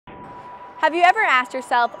Have you ever asked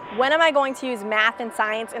yourself, when am I going to use math and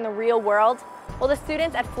science in the real world? Well, the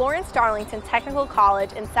students at Florence Darlington Technical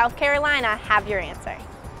College in South Carolina have your answer.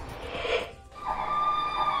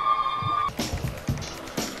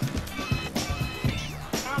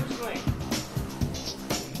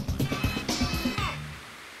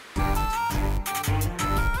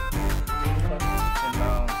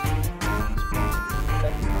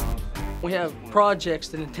 We have projects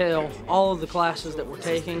that entail all of the classes that we're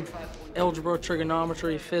taking: algebra,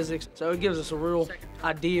 trigonometry, physics. So it gives us a real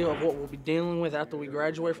idea of what we'll be dealing with after we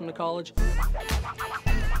graduate from the college.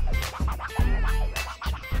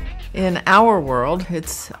 In our world,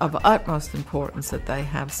 it's of utmost importance that they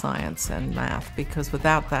have science and math, because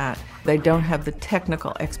without that, they don't have the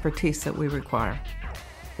technical expertise that we require.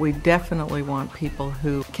 We definitely want people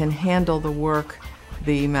who can handle the work,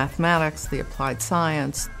 the mathematics, the applied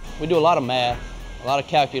science. We do a lot of math, a lot of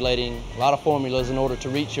calculating, a lot of formulas in order to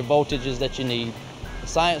reach your voltages that you need. The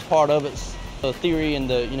science part of it's the theory and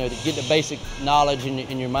to get the basic knowledge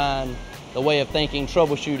in your mind, the way of thinking,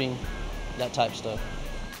 troubleshooting, that type of stuff.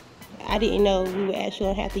 I didn't know we would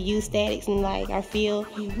actually have to use statics in our field,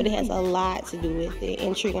 but it has a lot to do with it,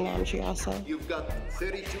 and trigonometry also. You've got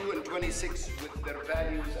 32 and 26 with their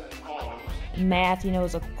values and columns. Math,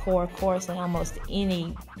 is a core course in almost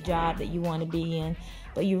any job that you want to be in,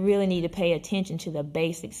 but you really need to pay attention to the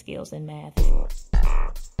basic skills in math.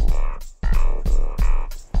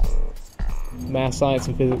 Math, science,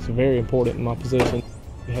 and physics are very important in my position.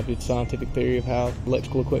 You have your scientific theory of how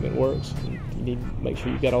electrical equipment works. You need to make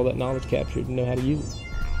sure you've got all that knowledge captured and know how to use it.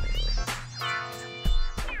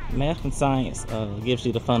 Math and science gives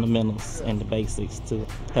you the fundamentals and the basics to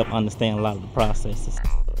help understand a lot of the processes.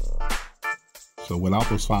 So without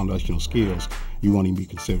those foundational skills, you won't even be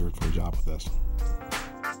considered for a job with us.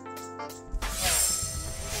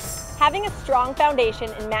 Having a strong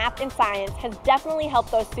foundation in math and science has definitely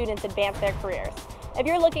helped those students advance their careers. If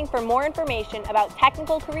you're looking for more information about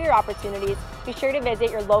technical career opportunities, be sure to visit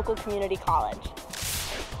your local community college.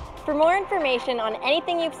 For more information on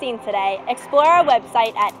anything you've seen today, explore our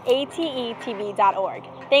website at atetv.org.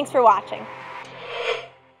 Thanks for watching.